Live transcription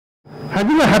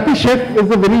having a happy chef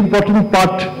is a very important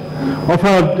part of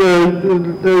our,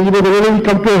 whenever we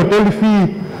come to a hotel, if we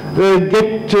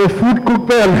get food cooked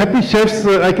by unhappy chefs,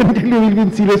 I can tell you we'll be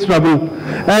in serious trouble.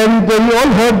 And we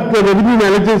all heard the revenue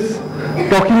managers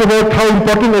talking about how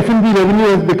important F&B revenue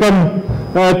has become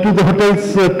to the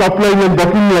hotel's top line and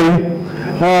bottom line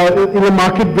in a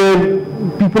market where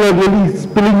people are really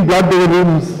spilling blood over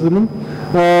rooms.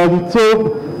 So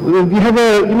we have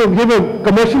a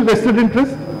commercial vested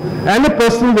interest and a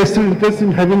personal vested interest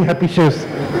in having happy chefs.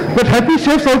 But happy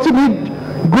chefs also need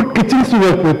good kitchens to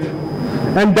work with.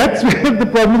 And that's where the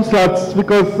problem starts,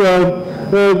 because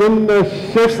when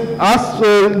chefs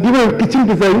give a kitchen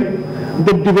design,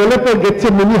 the developer gets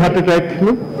a mini heart attack,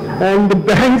 and the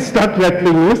banks start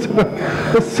rattling.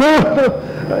 So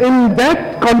in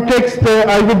that context,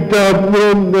 I would,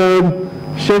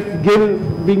 Chef Gill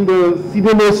being the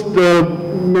senior most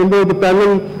member of the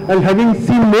panel and having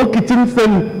seen more kitchens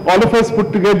than all of us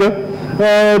put together,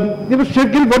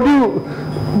 Chef Gill,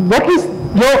 what is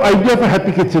your idea of a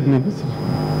happy kitchen?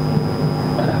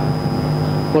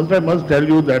 First, I must tell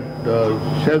you that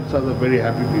chefs are the very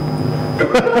happy people.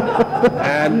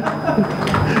 And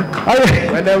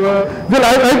whenever... Well,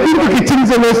 I've been to kitchens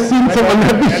and I've seen some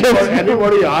unhappy chefs.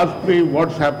 Anybody asks me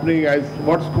what's happening,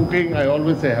 what's cooking, I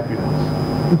always say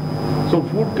happiness. So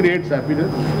food creates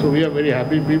happiness. So we are very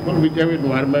happy people, whichever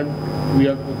environment we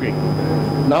are cooking.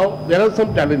 Now, there are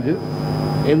some challenges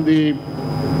in the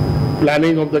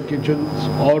planning of the kitchens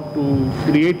or to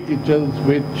create kitchens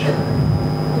which,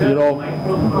 there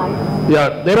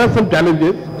are some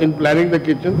challenges in planning the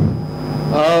kitchens.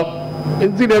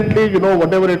 Incidentally,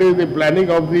 whatever it is, the planning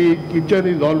of the kitchen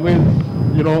is always,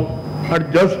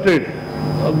 adjusted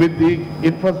with the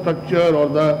infrastructure or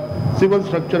the civil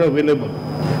structure available.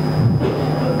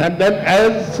 And then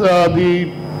as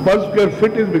the per square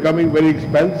feet is becoming very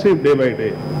expensive day by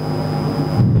day,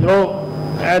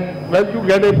 and when you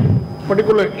get a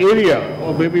particular area,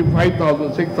 or maybe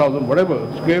 5,000, 6,000,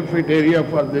 whatever, square feet area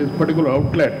for this particular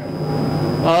outlet,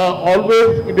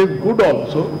 always it is good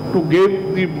also to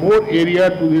give the more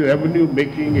area to the revenue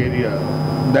making area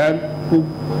than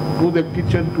to the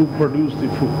kitchen to produce the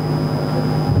food.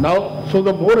 Now, so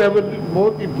the more revenue,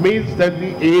 it means that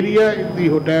the area in the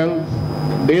hotels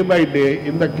day by day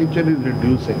in the kitchen is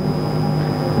reducing.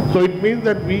 So it means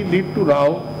that we need to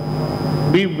now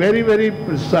be very, very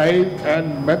precise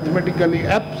and mathematically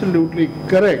absolutely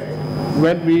correct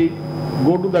when we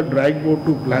go to the drawing board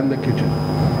to plan the kitchen.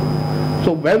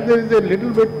 So when there is a little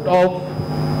bit of,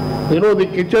 the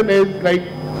kitchen is like,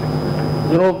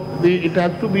 it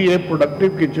has to be a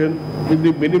productive kitchen with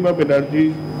the minimum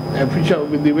energy, efficient,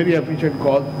 with the very efficient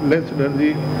cost, less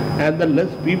energy, and the less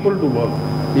people to work.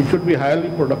 It should be highly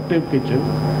productive kitchen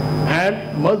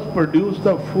and must produce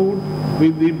the food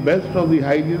with the best of the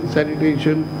hygiene,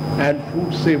 sanitation and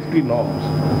food safety norms.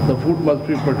 The food must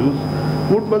be produced.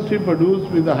 Food must be produced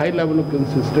with a high level of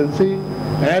consistency,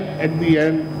 and at the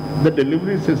end the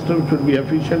delivery system should be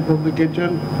efficient from the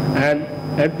kitchen, and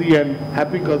at the end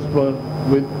happy customer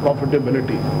with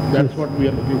profitability. That's what we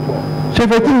are looking for.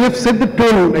 Chef, I think you have set the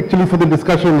tone actually for the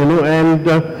discussion, and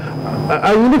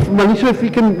Manisha, if we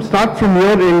can start from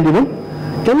your end,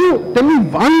 can you tell me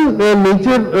one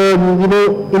major,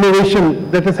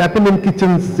 innovation that has happened in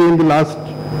kitchens, say in the last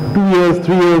 2 years,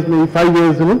 3 years, maybe 5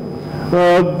 years,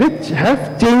 which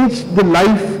have changed the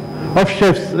life of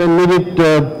chefs and made it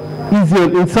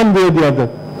easier in some way or the other?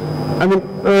 I mean,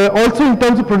 also in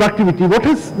terms of productivity, what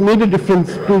has made a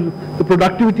difference to the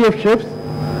productivity of chefs?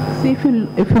 See, if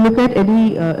you look at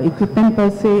any equipment per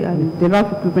se, I mean, there are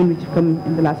equipment which have come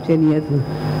in the last 10 years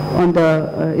on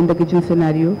the in the kitchen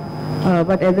scenario.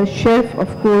 But as a chef,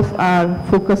 of course, our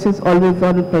focus is always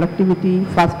on productivity,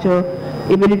 faster,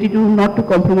 ability to not to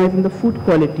compromise in the food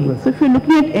quality. So if you're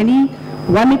looking at any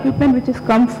one equipment which has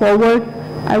come forward,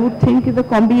 I would think is the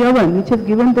combi oven, which has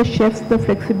given the chefs the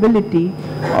flexibility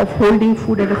of holding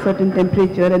food at a certain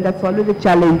temperature, and that's always a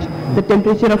challenge. The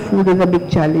temperature of food is a big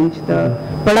challenge. The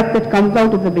product that comes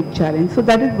out is a big challenge. So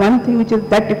that is one thing which is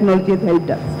that technology has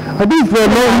helped us. I think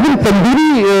now even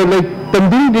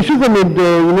tandoori dishes are made.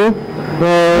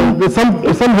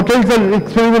 Some hotels are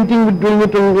experimenting with doing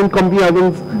it in combi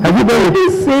ovens. Have you done it?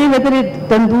 To say whether it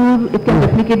can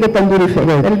replicate the tandoor effect.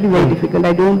 Right. That will be very difficult.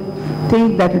 I don't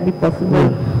think that will be possible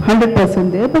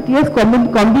 100% there. But yes,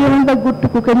 combi ovens are good to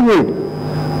cook and hold.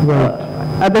 Right.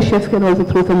 Other chefs can also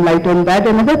throw some light on that.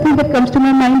 Another thing that comes to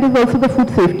my mind is also the food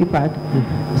safety part.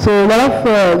 So a lot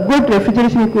of good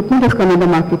refrigeration equipment has come in the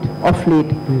market of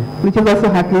late, which is also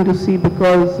heartening to see,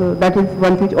 because that is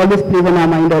one thing which always plays on our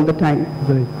mind all the time.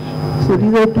 Right. So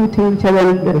these are two things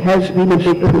which has been a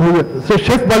big. So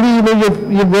Chef Bali,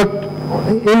 you've worked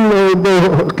in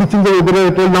the kitchens of Oberoi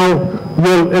Hotel now,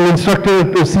 you're an instructor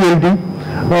to CLD.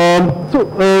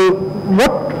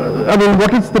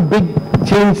 What is the big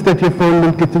change that you found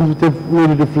in kitchens which have made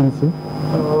a difference?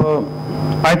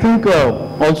 I think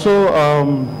also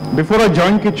before I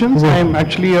joined kitchens, I'm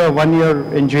actually a one-year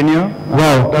engineer.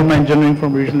 Wow. I've done my engineering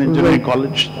from Regional Engineering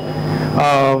College,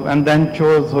 and then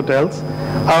chose hotels.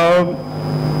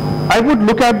 I would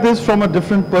look at this from a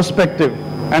different perspective,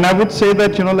 and I would say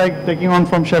that, like taking on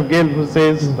from Chef Gill, who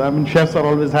says, chefs are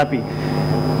always happy.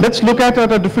 Let's look at it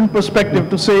at a different perspective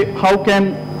to say, how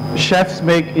can chefs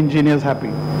make engineers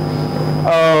happy?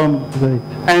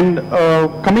 And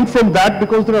coming from that,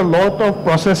 because there are a lot of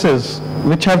processes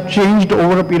which have changed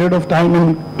over a period of time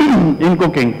in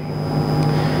cooking,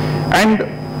 and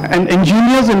an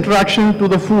engineer's interaction to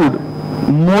the food,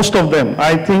 most of them,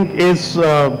 I think, is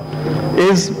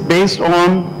based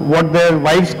on what their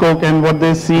wives cook and what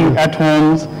they see at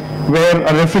homes, where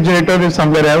a refrigerator is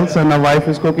somewhere else and a wife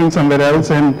is cooking somewhere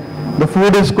else, and the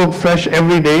food is cooked fresh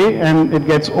every day and it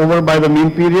gets over by the meal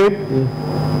period.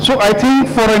 So I think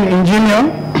for an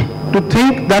engineer to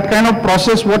think that kind of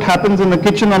process, what happens in the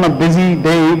kitchen on a busy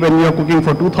day when you're cooking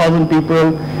for 2,000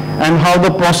 people and how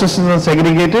the processes are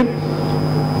segregated.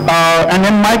 And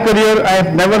in my career, I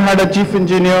have never had a chief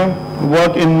engineer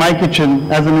work in my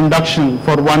kitchen as an induction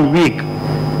for 1 week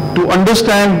to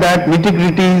understand that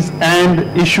nitty-gritties and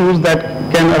issues that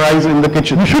can arise in the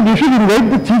kitchen. You should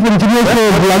invite the chief engineers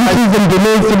for lunches and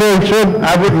dinners.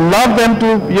 I would love them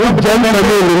to, join them.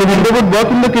 When they would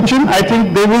work in the kitchen, I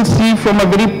think they will see from a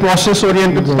very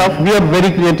process-oriented stuff. We are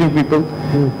very creative people.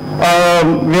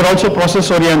 We are also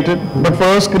process-oriented, but for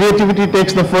us, creativity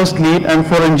takes the first lead, and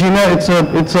for engineer, it's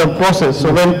a process.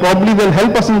 So when probably they'll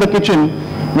help us in the kitchen,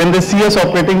 when they see us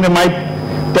operating, they might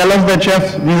tell us that,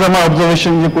 chef, these are my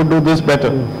observations, you could do this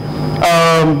better.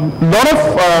 Lot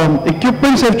of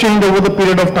equipments have changed over the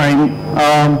period of time.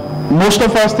 Most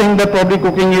of us think that probably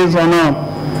cooking is on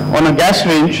a gas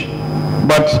range,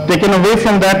 but taken away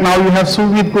from that, now you have sous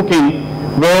vide cooking,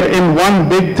 where in one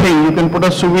big thing you can put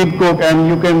a sous vide cook and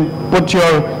you can put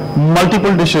your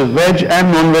multiple dishes, veg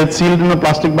and non-veg, sealed in a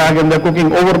plastic bag, and they're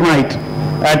cooking overnight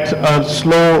at a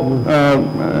slow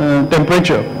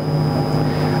temperature.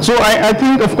 So I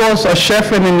think, of course, a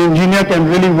chef and an engineer can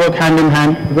really work hand in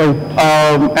hand, right?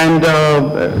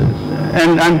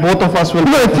 And both of us will.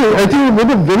 No, I think it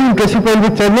was a very interesting point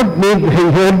which I have not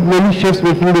heard many chefs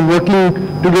making. They're working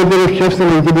together with chefs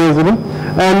and engineers,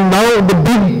 And now the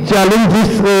big challenge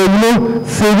is,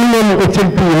 saving on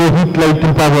HLP, heat, light,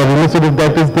 and power. So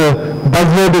that is the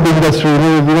buzzword of the industry.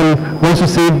 Everyone wants to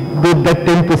save that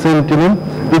 10%,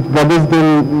 which bothers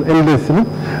them endless.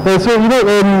 So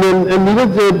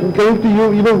Neeraj, coming to you,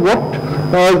 what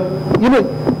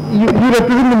you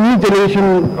represent the new generation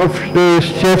of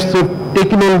chefs who have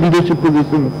taken on leadership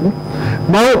positions.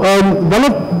 Now, one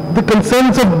of the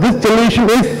concerns of this generation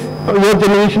is, your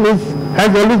generation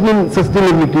has always been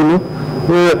sustainability.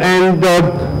 And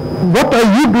what are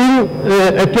you doing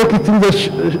at your kitchen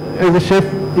as a chef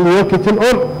in your kitchen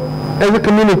or as a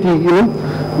community?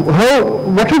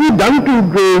 What have you done to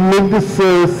make this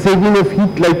saving of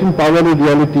heat, light, and power a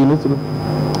reality?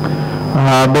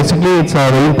 Basically, it's a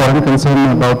very important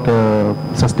concern about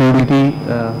sustainability,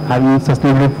 having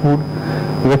sustainable food,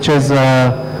 which is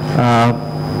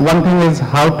one thing is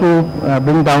how to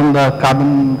bring down the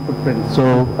carbon footprint.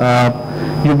 So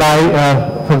you buy,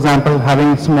 for example,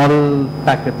 having small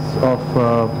packets of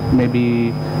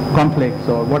maybe cornflakes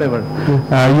or whatever.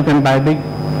 You can buy big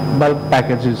bulk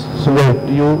packages. So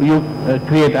you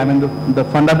create. The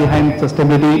funda behind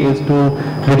sustainability is to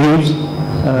reduce,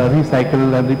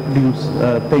 recycle, and reproduce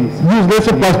things. Use less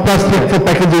of plastic for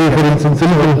packaging, for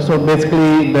instance. So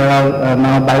basically, there are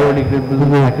now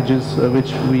biodegradable packages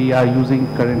which we are using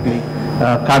currently.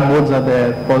 Cardboards are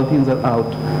there, polythenes are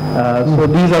out. So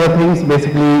these are the things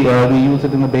basically we use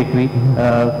it in the bakery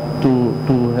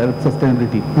to help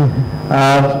sustainability.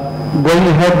 Going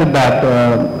ahead with that,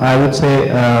 I would say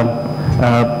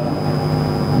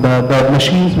the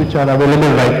machines which are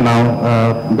available right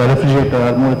now, the refrigerator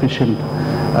are more efficient.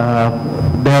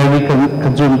 There we can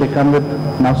consume, they come with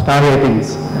now star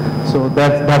ratings. So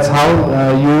that's how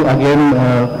you again,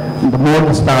 the more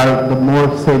the star, the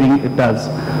more saving it does.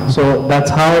 So that's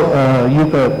how you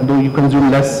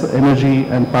consume less energy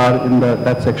and power in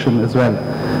that section as well.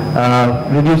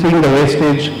 Reducing the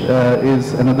wastage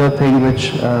is another thing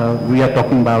which we are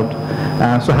talking about.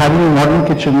 So having a modern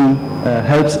kitchen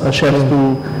helps a chef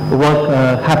to work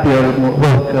happier,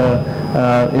 work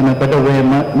in a better way,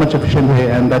 much efficient way,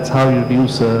 and that's how you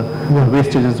reduce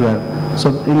wastage as well. So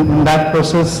in that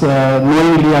process,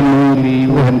 knowingly, unknowingly,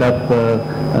 you end up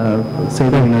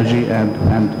saving energy and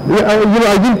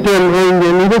I didn't tell,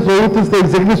 Neeraj Rawoot is the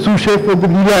executive sous chef of the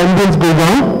Leela Ambience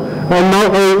Gurgaon. And now,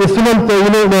 Sumant,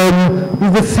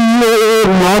 is the CEO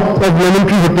north of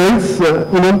Lemontree Hotels,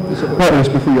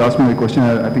 Just before you ask me the question,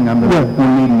 I think I'm the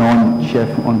only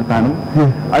non-chef on the panel.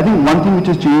 I think one thing which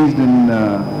has changed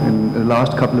in the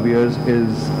last couple of years is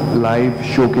live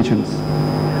show kitchens.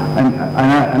 And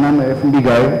I'm an F&B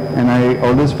guy, and I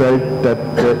always felt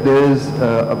that there is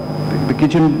the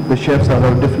kitchen, the chefs are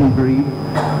a different breed,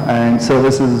 and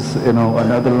service is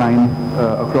another line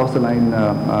across the line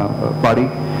party.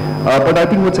 But I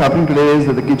think what's happening today is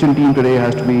that the kitchen team today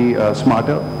has to be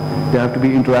smarter. They have to be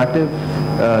interactive.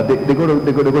 They got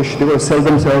to sell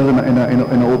themselves in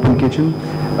an open kitchen.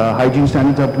 Hygiene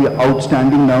standards have to be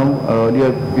outstanding now.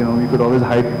 Earlier, you could always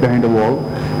hide behind a wall.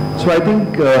 So I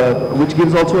think, which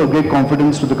gives also a great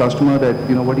confidence to the customer that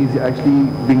what is actually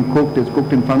being cooked is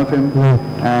cooked in front of him,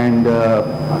 and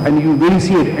you really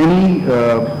see it. Any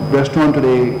restaurant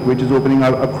today which is opening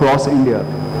out across India,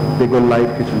 they go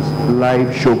live kitchens,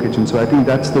 live show kitchens. So I think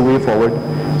that's the way forward.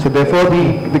 So therefore,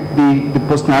 the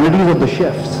personalities of the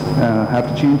chefs have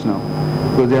to change now,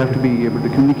 because they have to be able to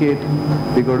communicate.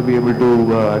 They got to be able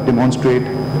to demonstrate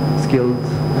skills.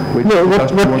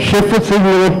 What chef is saying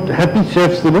about happy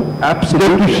chefs,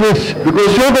 Absolutely.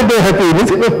 Because show that they're happy.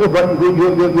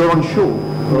 But you're on show.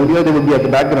 Earlier they would be at the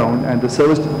background, and the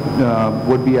service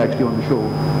would be actually on the show.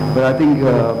 But I think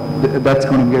that's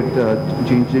going to get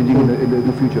changing in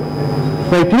the future.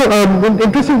 Right.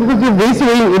 Interesting, because you've raised a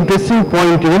very interesting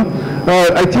point.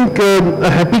 I think a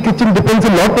happy kitchen depends a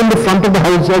lot on the front of the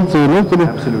house also. So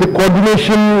the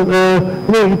coordination.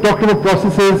 You talked about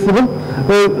processes.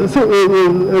 So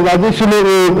Rajesh,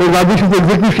 Rajesh is the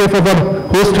executive chef of our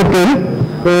host hotel,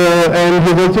 and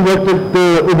he's also worked at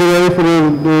Oberoi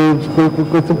for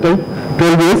quite some time,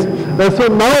 12 years. So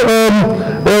now,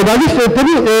 Rajesh, tell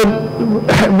me,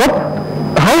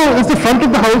 how is the front of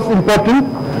the house important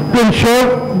to ensure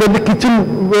that the kitchen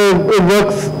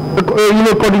works,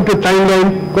 according to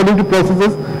timeline, according to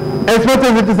processes, as much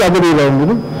as it is the other way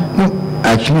around,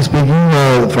 Actually speaking,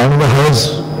 front of the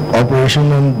house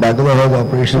operation and back of the house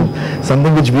operation,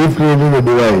 something which we've created a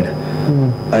divide,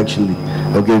 actually.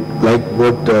 Okay, like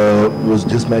what was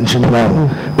just mentioned now.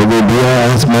 Okay, we are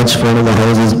as much front of the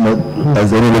house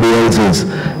as anybody else is,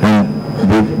 and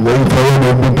going forward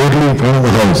we'll be totally front of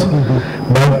the house.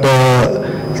 But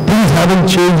things haven't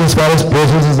changed as far as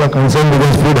processes are concerned,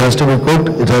 because food has to be cooked,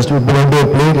 it has to be put onto a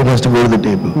plate, it has to go to the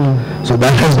table. So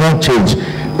that has not changed.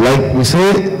 Like we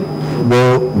say,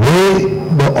 the way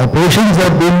the operations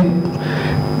have been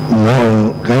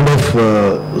kind of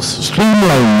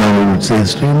streamlined now, I would say,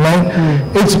 it's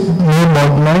more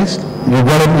modernized. You've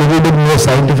got a little bit more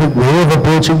scientific way of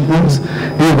approaching things.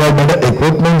 You've got better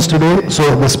equipments today,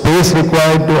 so the space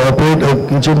required to operate a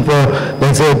kitchen for,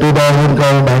 let's say, a 2,000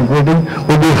 crowd banqueting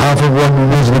would be half of what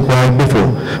was required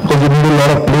before, because you need a lot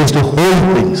of place to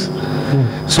hold things.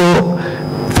 So,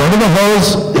 front of the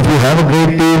house, if you have a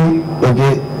great team,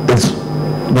 okay, it's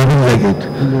nothing like it.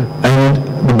 And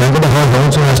the back of the house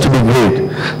also has to be great.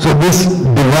 So this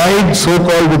divide,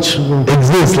 so-called, which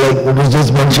exists, like it was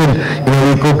just mentioned,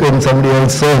 we cook and somebody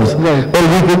else serves. Well,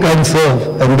 we cook and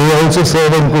serve, and they also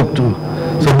serve and cook too.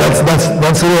 So that's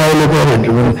the way I look at it.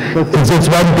 It's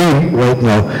one team right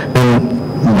now. And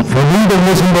for me, the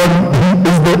most important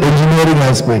is the engineering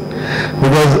aspect,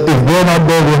 because if they're not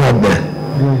there, we're not there.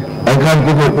 I can't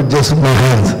cook it with just my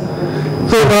hands.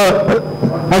 So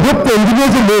I hope the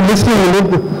engineers are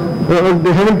listening.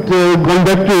 They haven't gone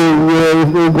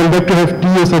back to have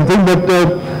tea or something. But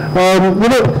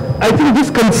I think this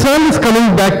concern is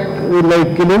coming back.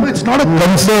 It's not a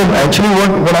concern. Actually,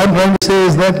 what I'm trying to say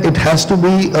is that it has to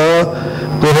be a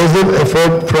cohesive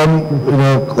effort from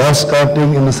cost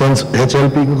cutting, in the sense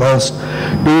HLP cost,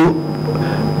 to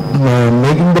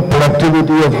making the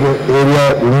productivity of your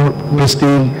area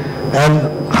pristine,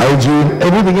 and hygiene,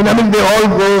 everything. And I mean, they all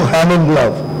go hand in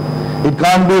glove. It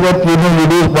can't be that you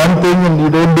do one thing and you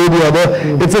don't do the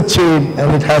other. It's a chain,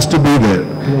 and it has to be there.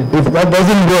 If that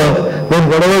doesn't work, then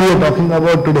whatever you're talking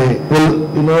about today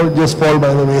will just fall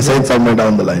by the wayside somewhere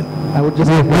down the line. I would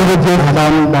just add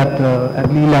on that at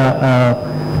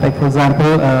Leela, like for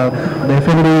example, the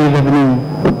F&B revenue,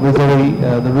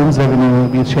 the rooms revenue,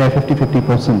 we share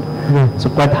 50-50%. So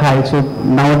quite high. So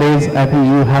nowadays, I think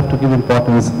you have to give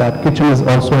importance that kitchen is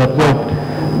also a work.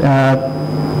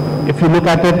 If you look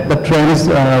at it, the trends,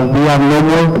 we are no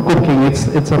more cooking.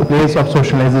 It's a place of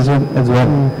socialization as well.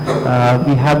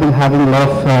 We have been having a lot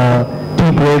of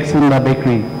tea breaks in the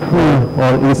bakery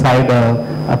or inside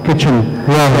kitchen.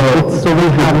 So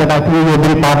we'll have that. I think we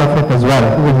will be part of it as well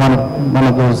with one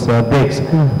of those breaks.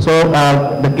 So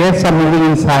the guests are moving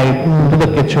inside to the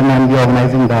kitchen and we're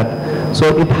organizing that.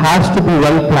 So it has to be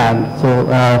well planned. So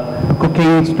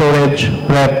cooking, storage,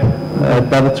 prep,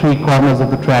 the other three corners of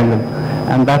the triangle.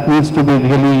 And that needs to be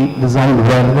really designed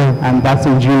well, and that's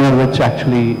the engineer which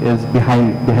actually is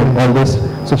behind all this.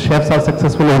 So chefs are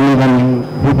successful only when you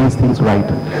do these things right.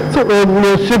 So,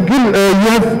 Chef Gill, you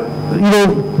have,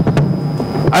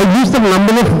 I used the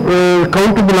number of,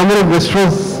 count of the number of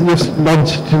restaurants you've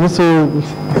launched, so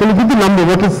can you give the number?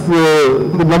 What is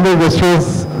the number of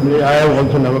restaurants? I have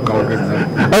also never counted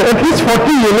them. At least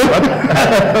 40,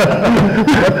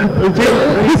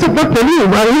 Yes, but tell you, I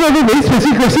have a very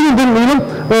specific question, and then,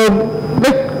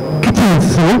 like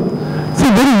kitchens, So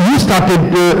when you started,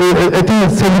 I think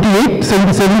 78,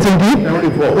 77, 78?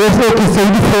 74. Okay,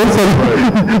 74, sorry.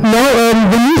 Now,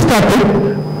 when you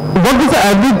started, what was the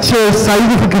average size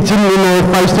of a kitchen in a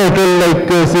five-star hotel, like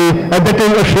say, at that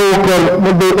time Ashok or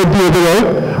the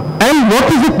Oberoi? And what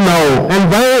is it now? And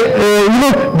why,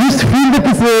 do you feel that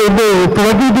the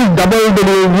probability is doubled or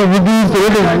reduced?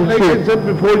 Like I said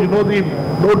before,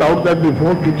 no doubt that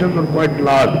before kitchens were quite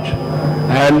large.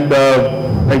 And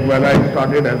like when I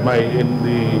started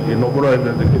in Oberoi,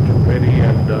 the kitchen fairy,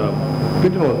 and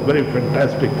kitchen was very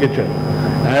fantastic kitchen.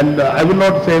 And I will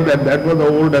not say that was an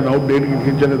old and outdated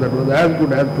kitchen that was as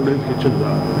good as today's kitchens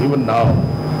are, even now.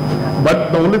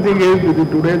 But the only thing is, with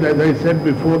today, as I said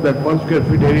before, that 1 square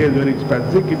feet area is very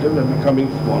expensive. Kitchens are becoming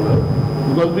smaller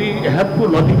because we have to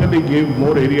logically give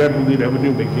more area to the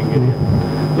revenue making area.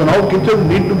 So now kitchens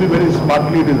need to be very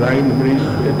smartly designed.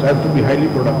 It has to be highly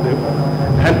productive,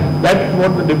 and that's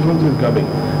what the difference is coming.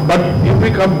 But if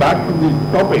we come back to the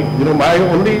topic, my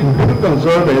only little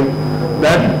concern is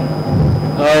that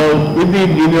with the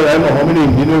engineer, I don't know how many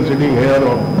engineers sitting here,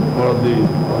 or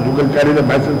you can carry the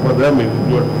message for them if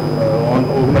you're on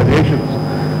organizations.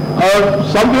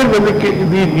 Somewhere when the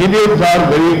engineers are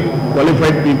very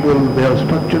qualified people, they are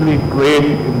structurally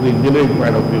trained in the engineering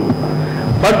point of view.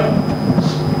 But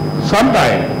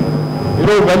sometimes,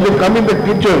 when they come in the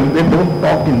kitchen, they don't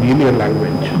talk engineer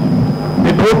language.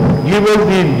 They don't give us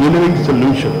the engineering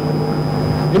solution.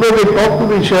 They talk to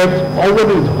the chefs, oven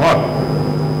is hot.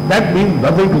 That means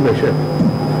nothing to the chef.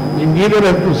 Engineer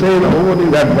has to say the oven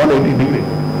is at 180 degrees.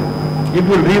 It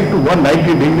will reach to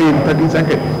 190 degrees in 30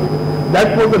 seconds.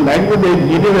 That's what the language the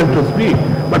engineer has to speak.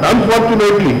 But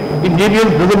unfortunately,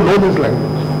 engineers doesn't know this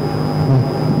language.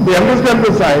 They understand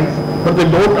the science, but they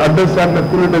don't understand the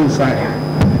culinary science.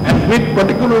 And with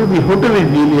particularly the hotel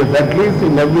engineers, at least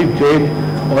in every chain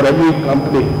or every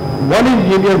company, one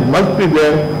engineer must be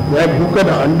there who can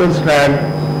understand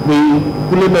the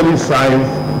culinary science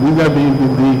vis-a-vis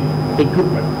with the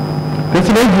equipment. This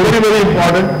is very, very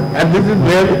important, and this is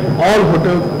where all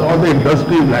hotels, all the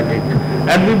industry is lacking.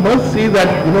 And we must see that,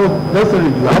 just an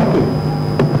example,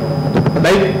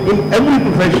 like in every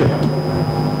profession,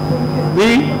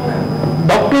 the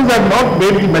doctors have not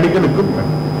made the medical equipment.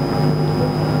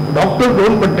 Doctors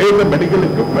don't maintain the medical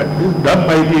equipment. It is done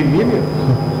by the engineers.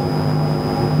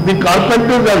 The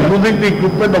carpenters are using the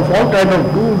equipment of all kinds of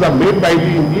tools are made by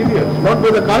the engineers, not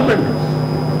by the carpenters.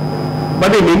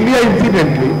 But in India,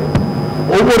 incidentally,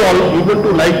 overall, even to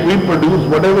like we produce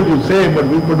whatever you say, but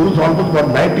we produce almost about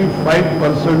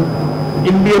 95%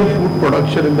 Indian food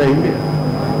production in the India.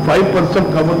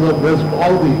 5% covers the rest,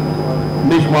 all the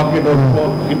niche market of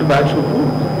international food.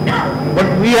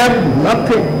 But we have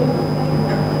nothing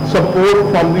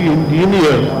support from the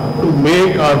engineers to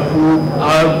make our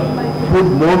food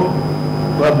more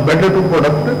better to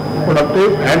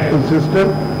productive and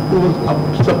consistent, to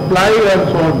supply us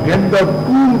or get the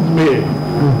tools made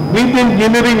with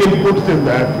engineering inputs in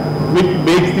that, which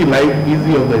makes the life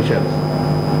easy of the chefs.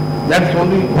 That's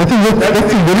only,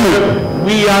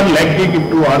 we are lacking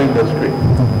into our industry.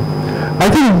 I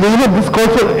think this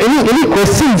calls for any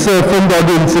questions from the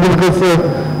audience, because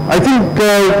I think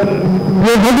we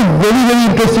have had a very, very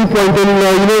interesting point, and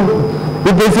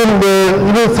if there's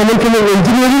someone from an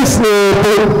engineering,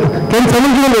 can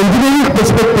someone give an engineering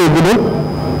perspective,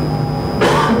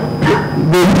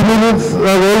 the engineers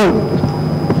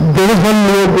there was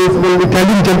one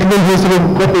Italian gentleman who sort of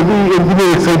got every engineer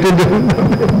excited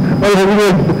while having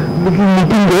a little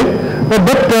meeting there.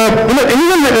 But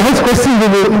anyone has questions,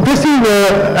 interesting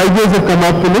ideas have come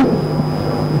up,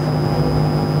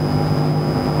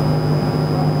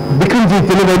 Bikramjit,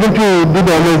 why don't you do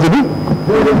the honors,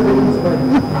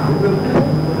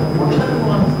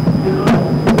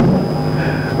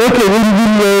 Okay,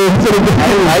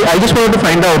 I just wanted to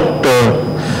find out,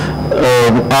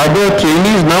 are the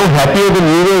trainees now happier than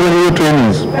you were when you were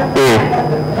trainees? A.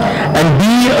 And B,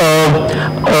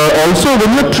 also when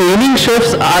you're training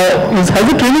chefs, has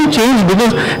the training changed?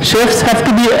 Because chefs have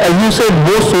to be, as you said,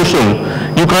 more social.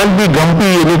 You can't be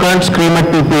grumpy and you can't scream at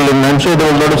people, and I'm sure there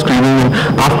was a lot of screaming. And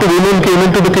after women came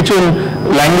into the kitchen,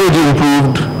 language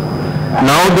improved.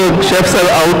 Now the chefs are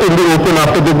out in the open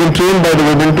after they've been trained by the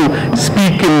women to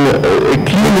speak in a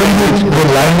clean language. The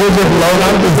language of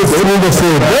love is still the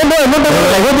same. No, not the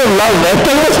language of love. Last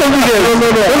time was something else.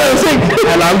 No, I'm saying,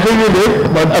 I'll answer you this,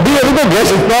 but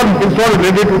it's not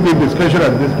related to the discussion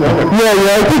at this moment. Yeah,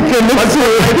 I think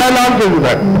I'll answer you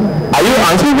that. Are you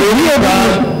answering really?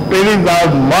 Trainees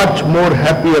are much more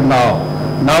happier now.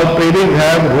 Now trainees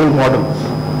have role models.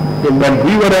 So when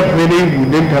we were at training, we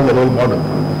didn't have a role model.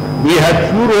 We had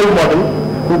few role models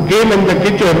who came in the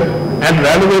kitchen and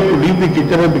ran away to leave the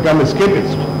kitchen and become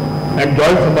escapists and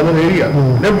join some other area,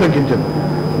 left the kitchen.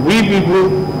 We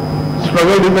people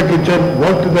struggled in the kitchen,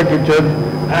 worked in the kitchen,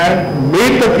 and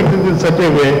made the kitchen in such a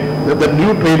way that the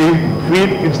new trainees feel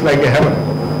it's like a heaven.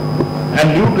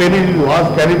 And new trainees, you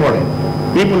ask anybody,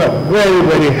 people are very,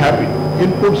 very happy.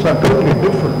 Inputs are totally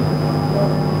different.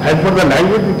 As for the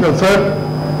language is concerned,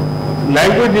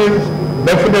 language is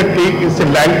definitely a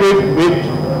language which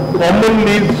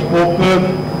commonly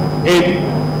spoken in,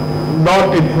 not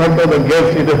in front of the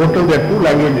guests. In a hotel there are two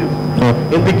languages.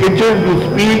 In the kitchen you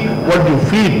speak what you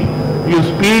feel. You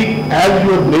speak as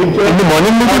your nature. In the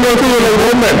morning meeting also you are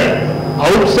like that.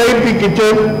 Outside the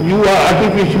kitchen you are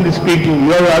artificially speaking.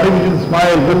 You have artificial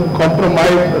smile, will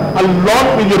compromise a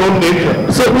lot with your own nature.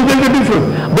 So you get the difference.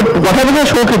 But what happened in the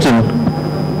show kitchen?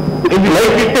 In the show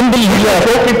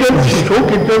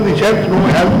kitchen, the chefs don't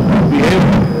have to behave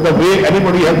the way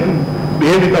anybody has to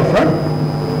behave in the front.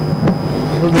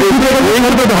 So they are going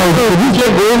into the house. They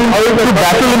are going out to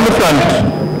battle in the front.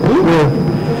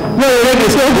 No, like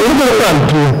it's not going to the front.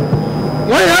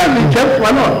 Yeah, the chefs,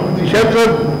 why not? The chefs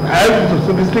are as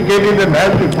sophisticated and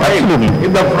as refined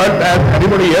in the front as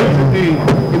anybody else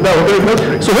in the hotel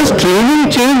industry. So has training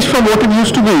changed from what it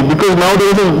used to be? Because now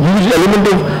there is a huge element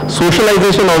of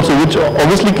socialization also, which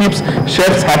obviously keeps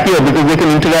chefs happier because they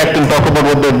can interact and talk about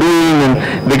what they're doing, and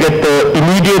they get the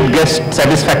immediate guest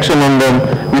satisfaction on them,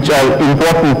 which are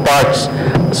important parts.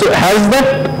 So has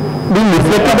that been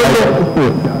reflected on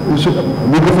the...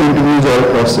 Beautiful interviews all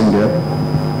across India.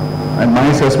 And my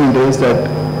assessment is that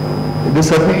there's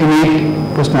certainly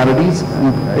innate personalities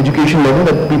and education level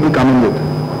that people come in with.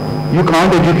 You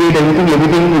can't educate everything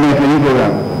in a training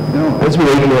program. Let's be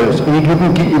very clear. So you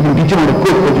can teach him how to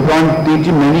cook, but you can't teach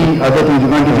him many other things.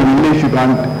 You can't teach him English, you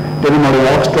can't tell him how to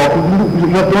walk, talk.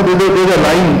 There's a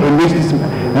line in which this...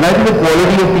 And I think the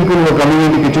quality of people who are coming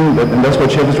into the kitchen, and that's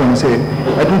what Chef is trying to say,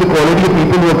 I think the quality of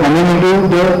people who are coming into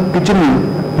the kitchen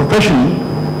profession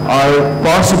are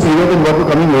far superior than what were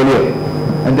coming earlier.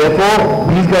 And therefore,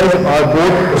 these guys are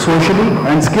both socially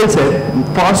and skill set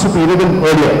far superior than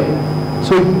earlier.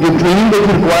 So the training that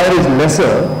you require is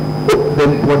lesser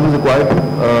than what was required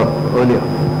earlier.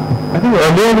 I think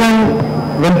earlier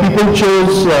when people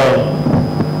chose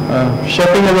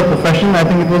chefing as a profession, I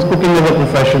think it was cooking as a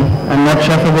profession and not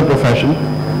chef as a profession.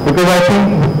 Because I think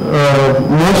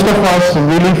most of us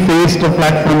really faced a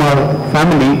flat from our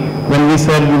family when we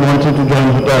said we wanted to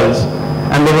join hotels.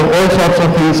 And there were all sorts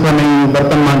of things coming,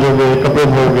 bartan manjoge, kapde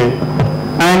dhoge.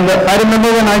 And I remember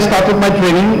when I started my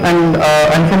training, and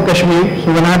I'm from Kashmir,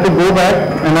 so when I had to go back,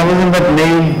 and I was in that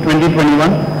May 2021,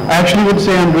 I actually would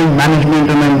say I'm doing management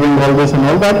and I'm doing all this and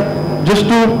all that, just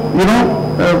to,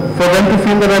 for them to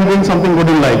feel that I'm doing something good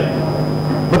in life.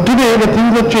 But today, the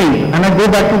things have changed, and I go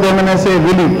back to them and I say,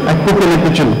 really, I cook in a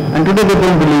kitchen. And today they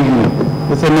don't believe me.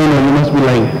 They say, no, you must be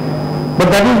lying. But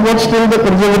that is what still the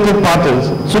conservative part is.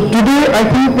 So today, I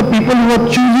think the people who are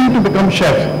choosing to become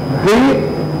chefs, they,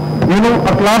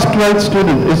 a class 12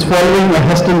 student is following a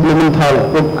Heston Blumenthal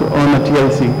cook on a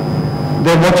TLC.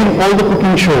 They're watching all the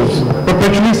cooking shows,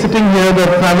 perpetually sitting here,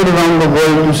 they've traveled around the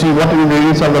world to see what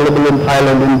ingredients are available in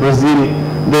Thailand, in Brazil.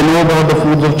 They know about the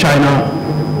foods of China.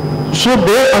 So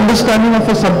their understanding of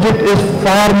a subject is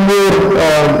far more,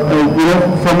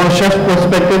 from a chef's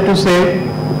perspective to say,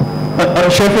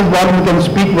 a chef is one who can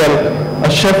speak well, a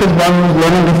chef is one who is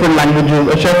learning different languages,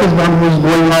 a chef is one who is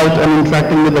going out and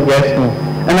interacting with the guests.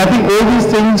 And I think all these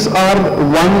things are,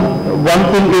 one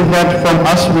thing is that from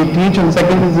us we teach, and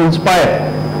second is inspire.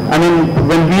 I mean,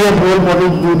 when we as role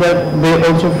models do that, they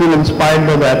also feel inspired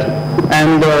by that.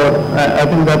 And I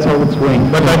think that's how it's going.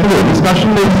 But I think the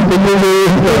discussion is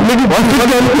maybe one final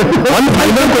question.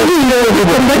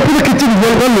 Come back to the kitchen.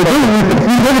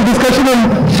 We'll have a discussion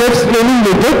on chef's training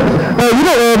later.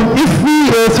 If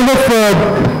we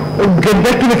get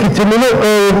back to the kitchen,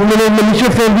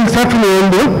 Manisha said, we'll start from the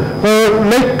end,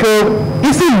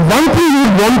 is there one thing you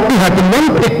would want to happen, one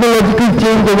technological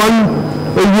change or one,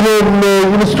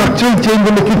 structural change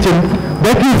in the kitchen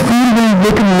that you feel will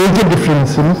make a major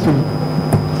difference,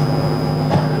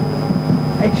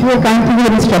 Actually, I can't think of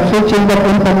any structural change, but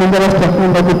when Parvinder was talking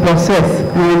about the process,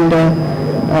 and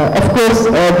of course,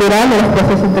 there are a lot of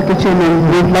processes in the kitchen, and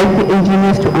we'd like the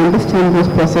engineers to understand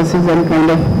those processes and kind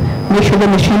of make sure the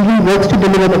machinery works to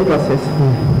deliver the process.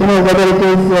 Whether it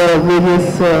is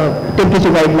various temperature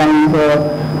guidelines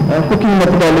or cooking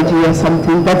methodology or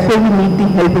something, that's where we need the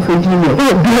help of engineers.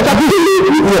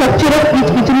 The structure of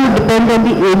each kitchen will depend on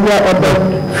the area or the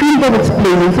field that it's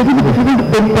playing in. So it will be difficult to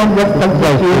pinpoint what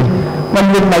structure change one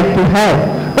would like to have.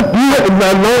 But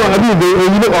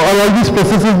all these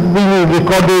processes being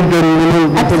recorded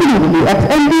and absolutely. And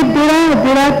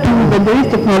there are tools and there is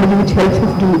technology which helps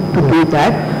us to do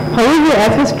that. However,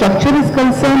 as the structure is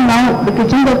concerned, now the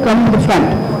kitchens are coming in the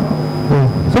front.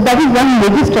 So that is one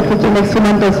major structure change, like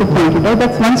Sumant also pointed out.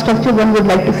 That's one structure one would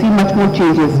like to see much more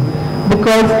changes.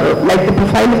 Because like the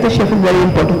profile of the chef is very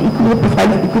important. Equally, the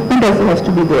profile of equipment also has to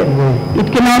be there.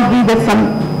 It cannot be that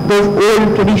those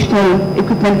old traditional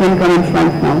equipment can come in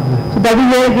front now. So that is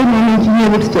where again an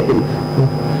engineer would step in.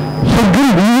 So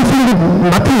Gill, do you think that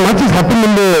nothing much has happened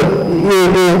in the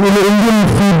Indian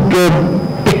food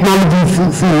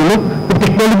technology scene, the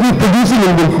technology of producing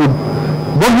Indian food?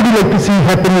 What would you like to see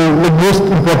happen most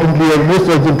importantly or most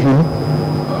urgently?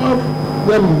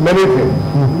 There are many things,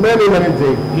 many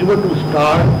things. Even to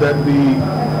start that the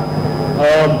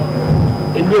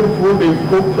Indian food is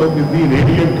cooked with the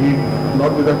radiant heat,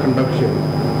 not with the conduction.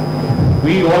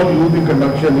 We all use the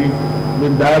conduction heat.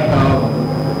 With that,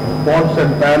 pots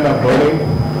and pan are burning.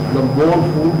 The more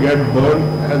food gets burned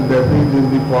and that is in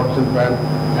the pots and pan,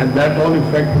 and that all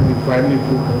affects the final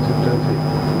food consistency.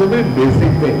 It's a very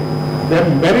basic thing. There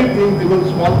are many things, even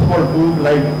small tools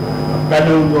like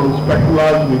paddles or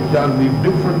spatulas, which are the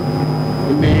different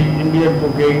in the Indian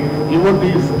cooking. Even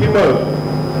the skimmer,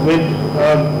 which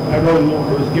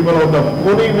skimmer of the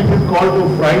puri, which is called to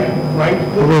fried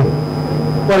spoon.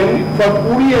 For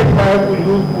puri, if I have to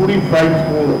use puri fried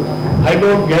spoon, I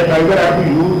don't get. Either I have to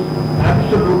use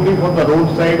absolutely from the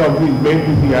roadside of the made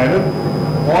with the iron,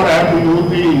 or I have to use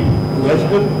the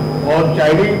Western or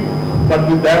Chinese. But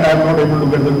with that, I am not able to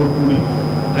get the good puri.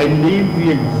 I need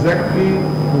the exactly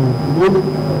good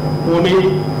puri,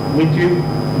 which is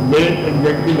made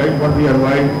exactly like what we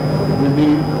advise with the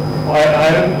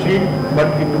iron sheet, but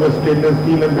into a stainless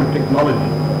steel and with technology.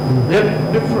 They are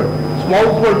different.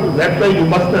 Small. That's why you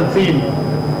must have seen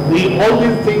all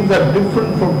these things are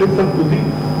different from different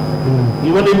cuisines.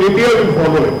 Even in India, we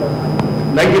follow it.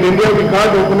 Like in India, we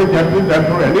can't open a Japanese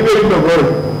restaurant anywhere in the world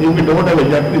if we don't have a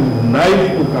Japanese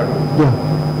knife to cut.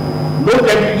 No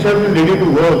technician is ready to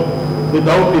work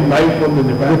without the knife from the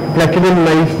Japan. Platinum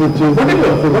knife, which is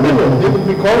whatever.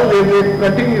 Because the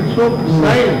cutting is so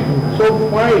precise, so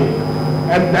fine,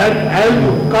 and that as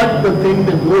you cut the thing,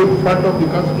 they go in front of the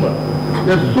customer.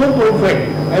 They're so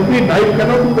perfect. Every knife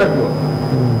cannot do that work.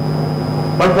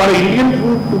 But for Indian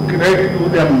food to create,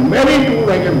 there are many tools.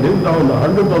 I can list down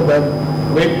hundreds of them,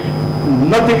 which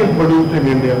nothing is produced in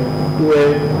India to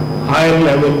a higher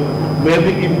level, where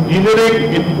the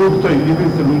engineering inputs, the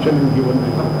engineering solution is given to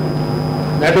them.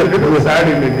 That is little sad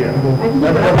in India.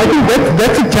 I think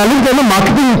that's a challenge and a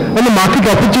market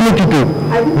opportunity too.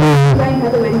 I think design has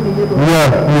a very major role.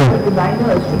 The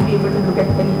designers should be able to look at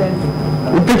things and.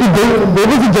 In fact, there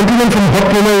was a gentleman from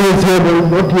Hotelier who is here, but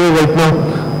he's not here right now.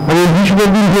 I mean, he should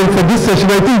have been here for this session.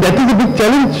 I think that is a big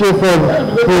challenge for.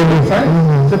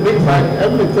 It's a big sign.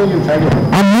 Everything is hanging.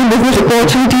 And new business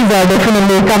opportunities are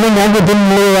definitely coming up with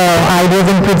new ideas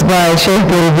and inputs by Chef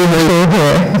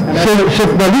here. Chef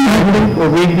Bali,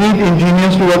 we need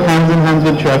engineers to work hands in hands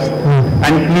with chefs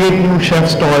and create new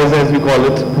chef's toys, as we call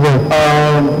it.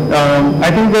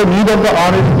 I think the need of the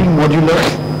hour is being modular.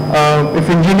 If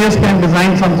engineers can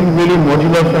design something really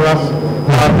modular for us,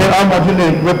 there are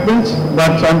modular equipments,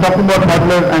 but I'm talking about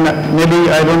modular, and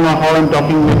maybe I don't know how I'm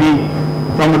talking, maybe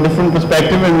from a different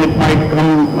perspective, and it might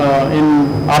come in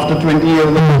after 20 years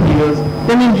or 50 years.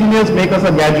 Then engineers make us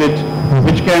a gadget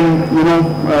which can,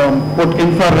 put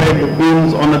infrared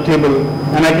beams on a table,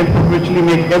 and I can virtually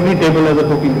make every table as a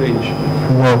cooking range.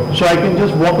 Wow. So I can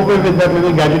just walk away with that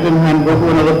little gadget in hand, go to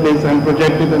another place and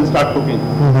project it and start cooking.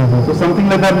 So something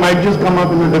like that might just come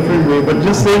up in a different way, but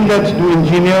just saying that to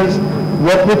engineers,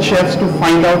 work with chefs to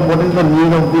find out what is the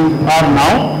need of the hour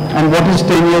now, and what is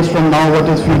 10 years from now, what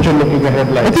is future looking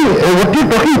ahead like. I think what you're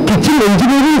talking, kitchen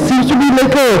engineering seems to be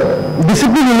like a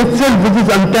discipline in itself, which is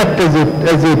untapped as it,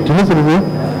 sort of.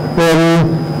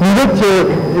 Neeraj,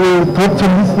 thoughts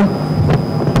on this?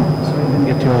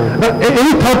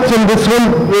 Any thoughts on this one?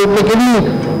 Like any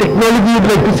technology you'd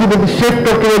like to see that the chef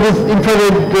talked about this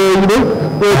infrared, cooking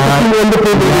on the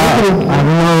table? I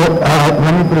don't know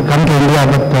when it will come to India,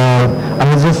 but I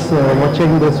was just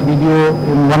watching this video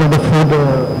in one of the food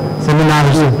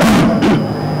seminars.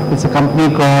 It's a company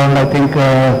called, I think,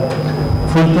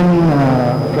 Fulton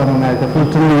from America,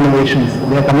 Fulton Innovations.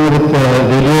 They are coming with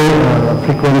radio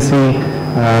frequency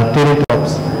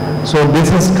tabletops. So this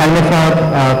is kind of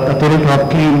a tabletop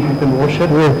clean, you can wash it.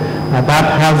 That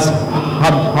has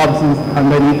hubs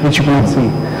underneath which you can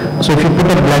see. So if you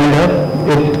put a blender,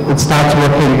 it starts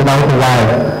working without a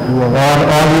wire.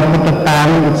 Or you put a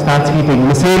pan, it starts heating.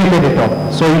 The same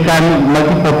tabletop. So you can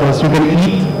multi-purpose. You can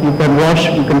eat, you can wash,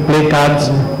 you can play cards,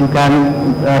 you can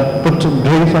put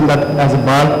drinks on that as a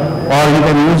bar, or you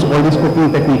can use all these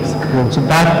cooking techniques. So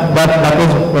that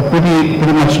was pretty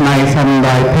much nice, and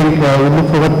I think we look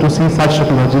forward to see such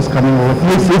technologies coming over.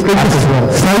 Yes, it's like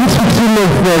science fiction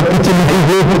of kitchen.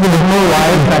 There's no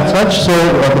wires as such, so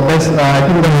the best, I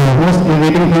think the most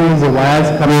innovating thing is the wires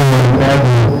coming over there.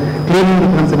 Cleaning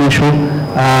becomes an issue,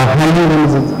 handling them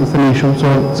is an issue, so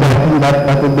I think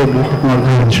that would be a great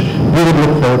technology which we would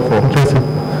look forward for.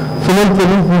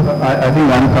 I think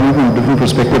I'm coming from a different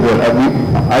perspective here.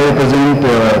 I represent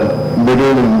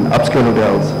middle and upscale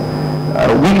hotels.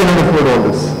 We cannot afford all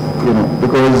this,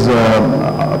 because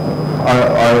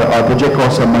our project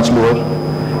costs are much lower,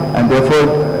 and therefore,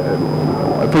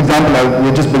 for example,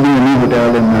 we're just building a new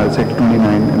hotel in Sector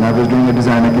 29, and I was doing a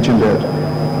designer kitchen there.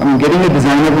 I mean, getting a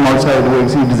designer from outside who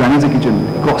actually designs a kitchen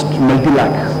costs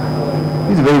multi-lakhs.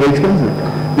 It's very, very expensive.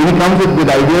 Then he comes with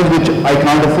ideas which I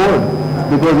can't afford,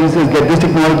 because he says, get this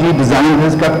technology, design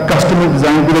this, customer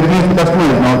design, because at least the customer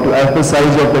is now to as the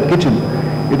size of that kitchen.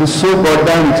 It is so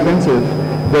goddamn expensive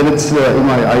that it's, we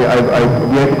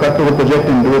had to cut the whole project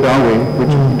and do it our way,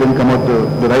 which didn't come out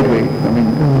the right way. I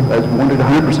mean, I wanted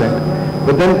 100%.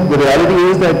 But then the reality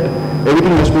is that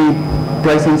everything must be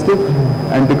price sensitive,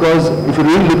 and because if you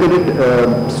really look at it,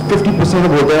 50%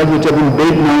 of hotels which have been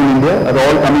built now in India are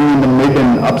all coming in the mid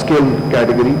and upscale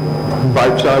category.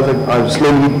 5 stars are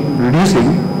slowly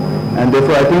reducing, and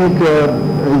therefore I think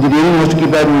engineering has to keep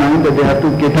that in mind, that they have to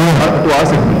get to our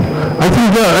segment. I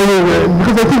think,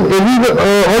 because I think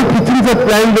all kitchens are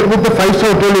planned with the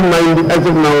 5-star hotel in mind as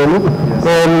of now.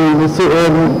 Yes.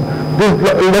 There's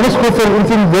a lot of scope for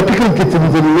vertical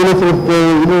kitchens,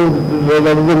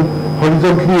 rather than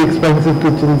horizontally expansive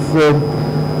kitchens.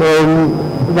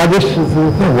 Rajesh,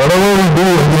 whatever we do,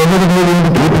 we need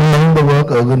to keep in mind the work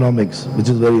ergonomics, which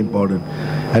is very important.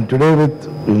 And today, with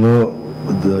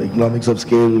the economics of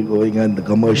scale going and the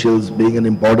commercials being an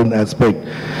important aspect,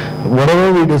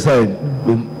 whatever we decide,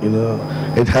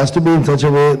 it has to be in such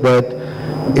a way that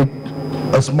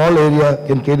a small area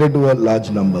can cater to a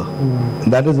large number,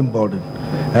 and that is important.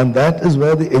 And that is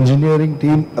where the engineering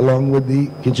team, along with the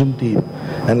kitchen team,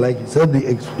 and like you said,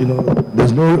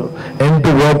 there's no end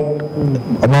to what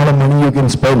amount of money you can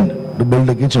spend to build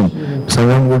a kitchen.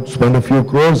 Someone would spend a few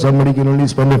crores, somebody can only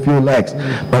spend a few lakhs.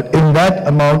 But in that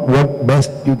amount, what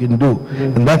best you can do,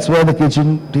 and that's where the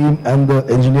kitchen team and the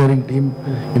engineering team,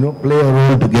 play a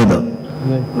role together,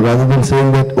 rather than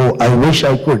saying that, oh, I wish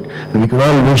I could. And we could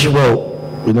all wish for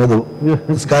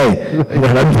the sky,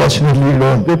 but unfortunately we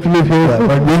don't. But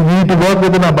we need to work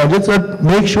within our budgets and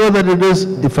make sure that it is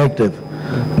effective.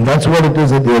 And that's what it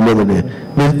is at the end of the day.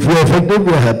 If we are effective,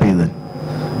 we are happy then.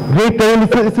 Great,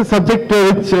 it's a subject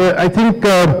which I think,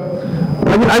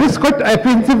 I was quite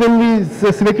apprehensive when we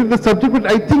selected the subject, but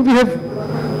I think we have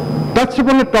touched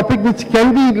upon a topic which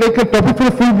can be like a topic for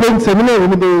a full-blown seminar.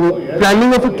 The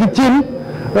planning of a kitchen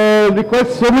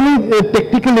requires so many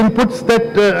technical inputs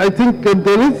that I think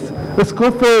there is a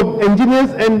scope for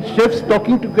engineers and chefs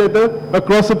talking together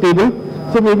across a table.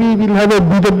 So maybe we'll have a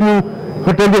BW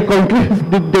Hotelier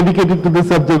conclave dedicated to this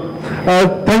subject.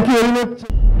 Thank you very much.